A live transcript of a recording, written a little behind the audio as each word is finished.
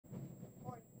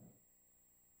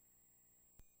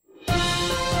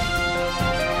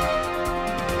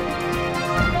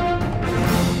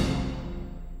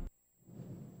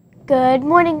Good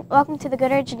morning. Welcome to the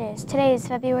Good Urge News. Today is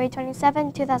February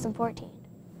 27, 2014.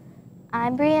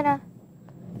 I'm Brianna.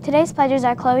 Today's pledges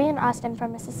are Chloe and Austin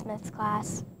from Mrs. Smith's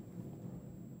class.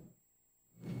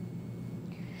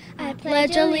 I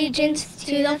pledge allegiance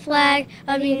to the flag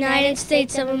of the United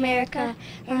States of America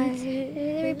and to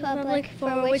the republic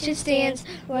for which it stands,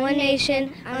 one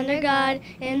nation, under God,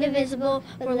 indivisible,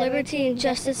 with liberty and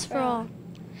justice for all.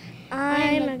 I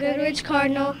am a Goodrich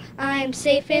Cardinal. I am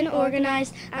safe and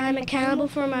organized. I am accountable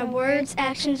for my words,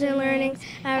 actions, and learnings.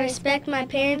 I respect my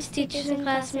parents, teachers, and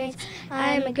classmates.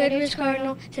 I am a Goodrich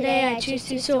Cardinal. Today I choose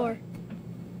to soar.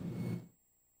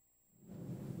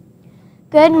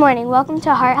 Good morning. Welcome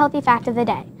to Heart Healthy Fact of the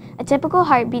Day. A typical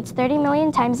heart beats 30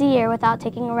 million times a year without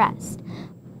taking a rest.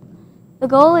 The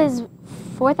goal is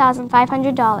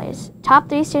 $4,500. Top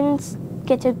 3 students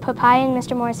get to put pie in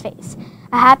Mr. Moore's face.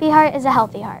 A happy heart is a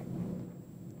healthy heart.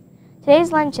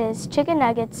 Today's lunch is chicken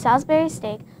nuggets, Salisbury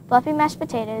steak, fluffy mashed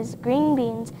potatoes, green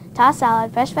beans, tossed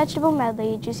salad, fresh vegetable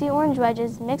medley, juicy orange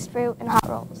wedges, mixed fruit, and hot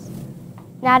rolls.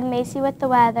 Now to Macy with the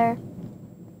weather.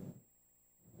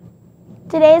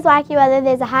 Today's wacky weather,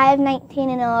 there's a high of 19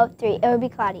 and a low of 3. It will be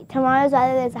cloudy. Tomorrow's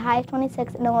weather, there's a high of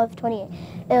 26 and a low of 28.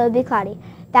 It will be cloudy.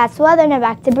 That's the weather. Now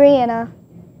back to Brianna.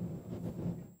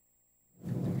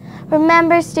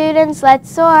 Remember, students,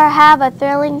 let's soar. Have a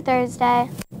thrilling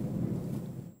Thursday.